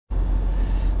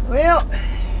Well,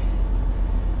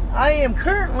 I am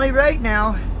currently right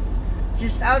now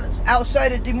just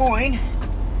outside of Des Moines,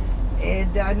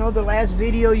 and I know the last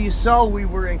video you saw we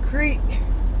were in Crete.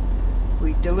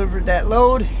 We delivered that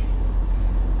load,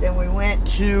 then we went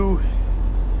to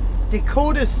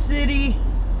Dakota City,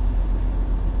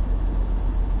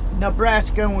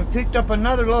 Nebraska, and we picked up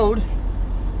another load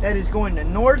that is going to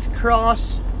North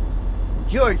Cross,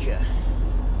 Georgia.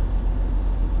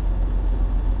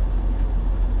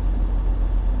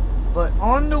 But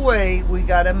on the way, we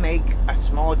gotta make a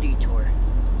small detour.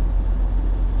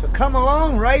 So come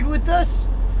along, ride with us,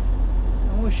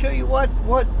 and we'll show you what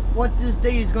this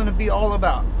day is gonna be all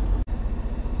about.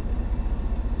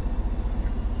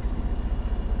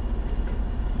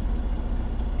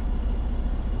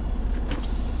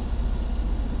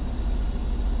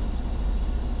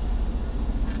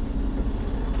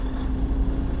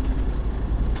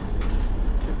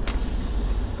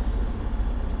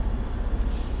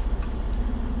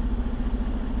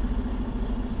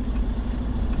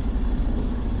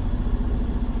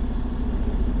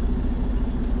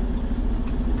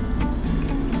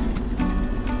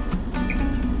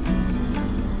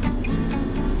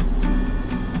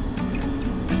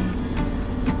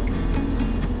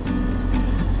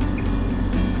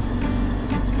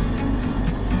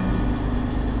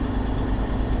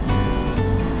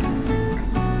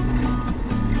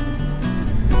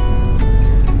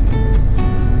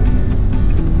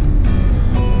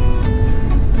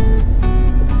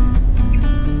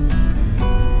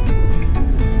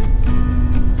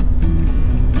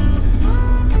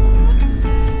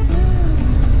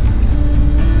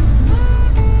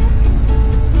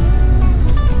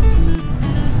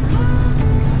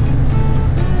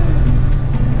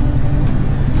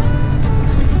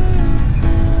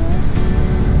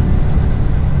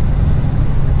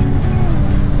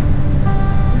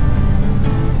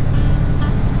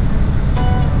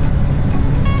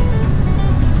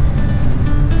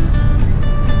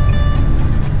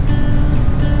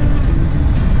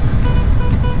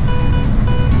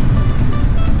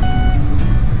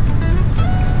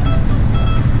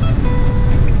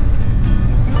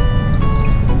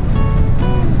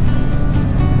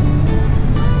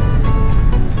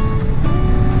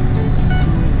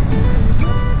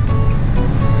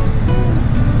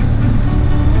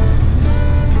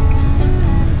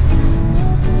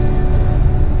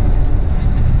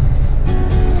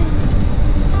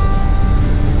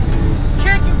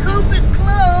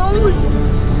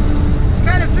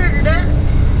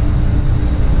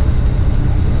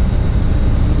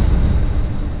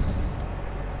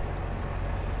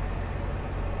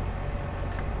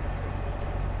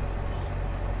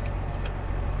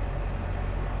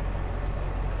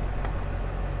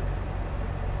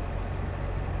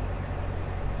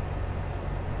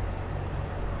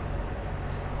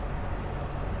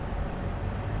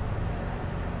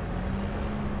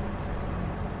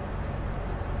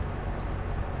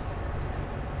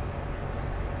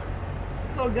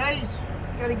 So guys,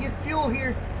 gotta get fuel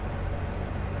here.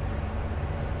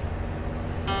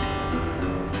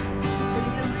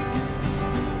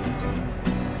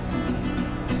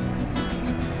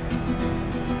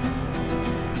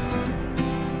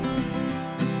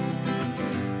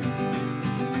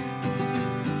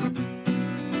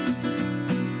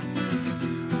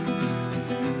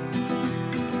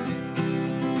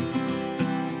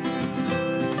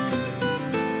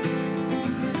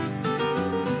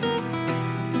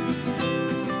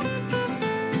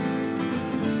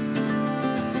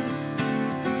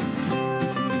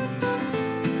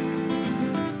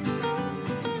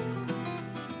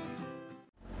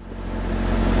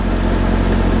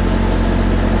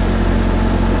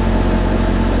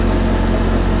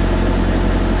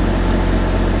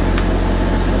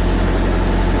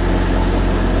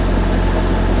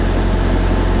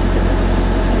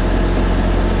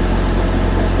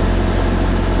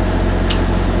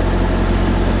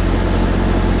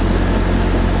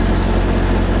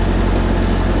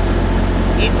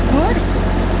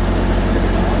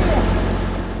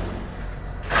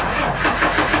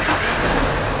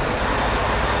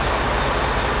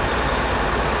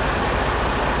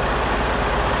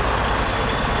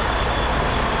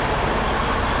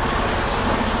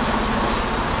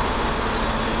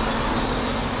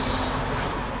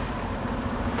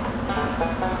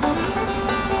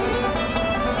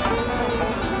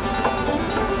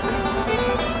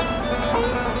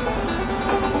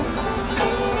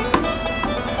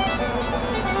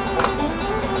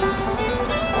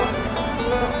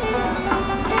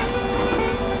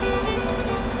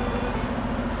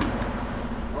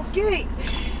 Okay,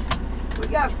 we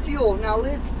got fuel. Now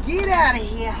let's get out of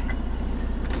here.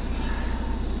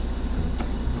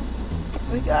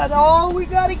 We got all we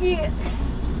gotta get.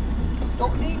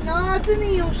 Don't need nothing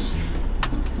else.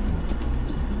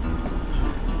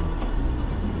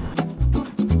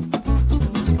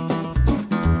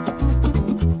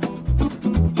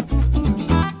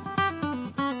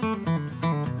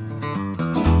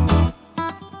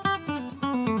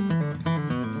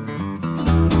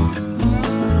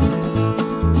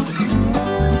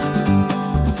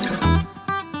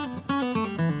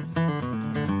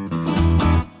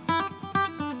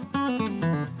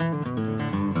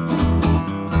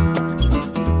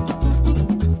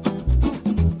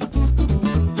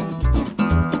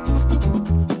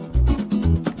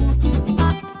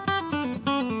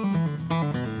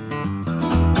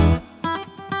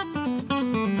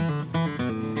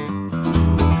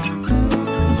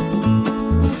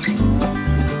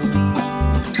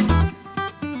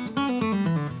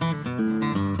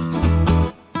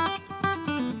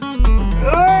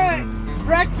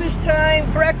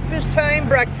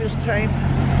 Breakfast time.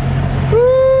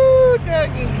 Woo,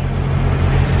 doggy.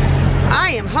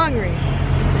 I am hungry.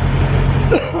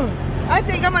 I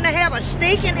think I'm gonna have a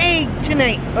steak and egg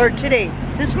tonight, or today,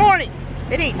 this morning.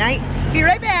 It ain't night. Be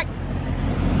right back.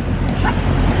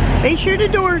 Make sure the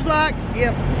door's locked.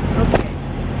 Yep. Okay.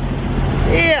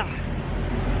 Yeah.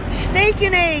 Steak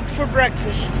and egg for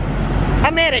breakfast.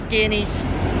 I'm at a Denny's.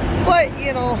 But,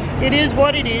 you know, it is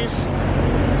what it is.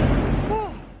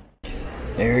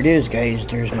 There it is, guys.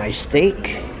 There's my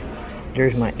steak.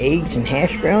 There's my eggs and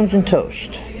hash browns and toast.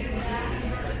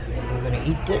 We're gonna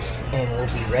eat this and we'll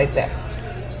be right back.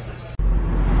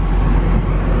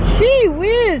 Gee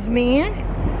whiz,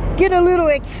 man. Get a little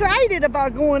excited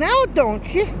about going out, don't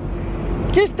you?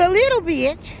 Just a little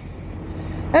bit.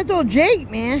 That's old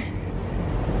Jake, man.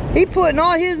 He putting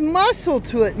all his muscle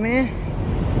to it, man.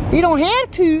 He don't have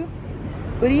to,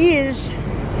 but he is.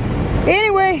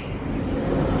 Anyway.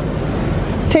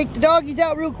 Take the doggies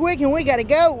out real quick and we gotta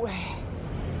go.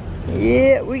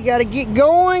 Yeah, we gotta get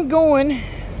going.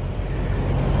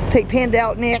 Take Panda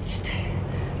out next.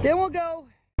 Then we'll go.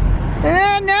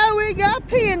 And now we got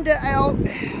Panda out.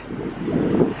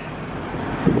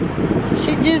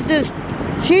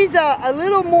 She's a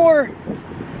little more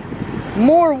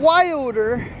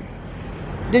wilder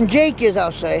than Jake is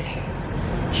outside.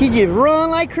 She just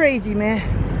run like crazy,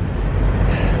 man.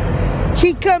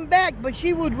 She'd come back, but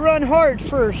she would run hard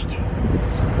first.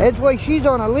 That's why she's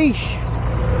on a leash,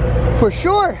 for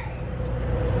sure.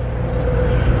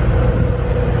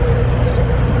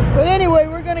 But anyway,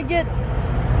 we're gonna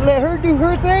let her do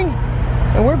her thing,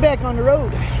 and we're back on the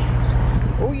road.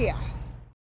 Oh yeah.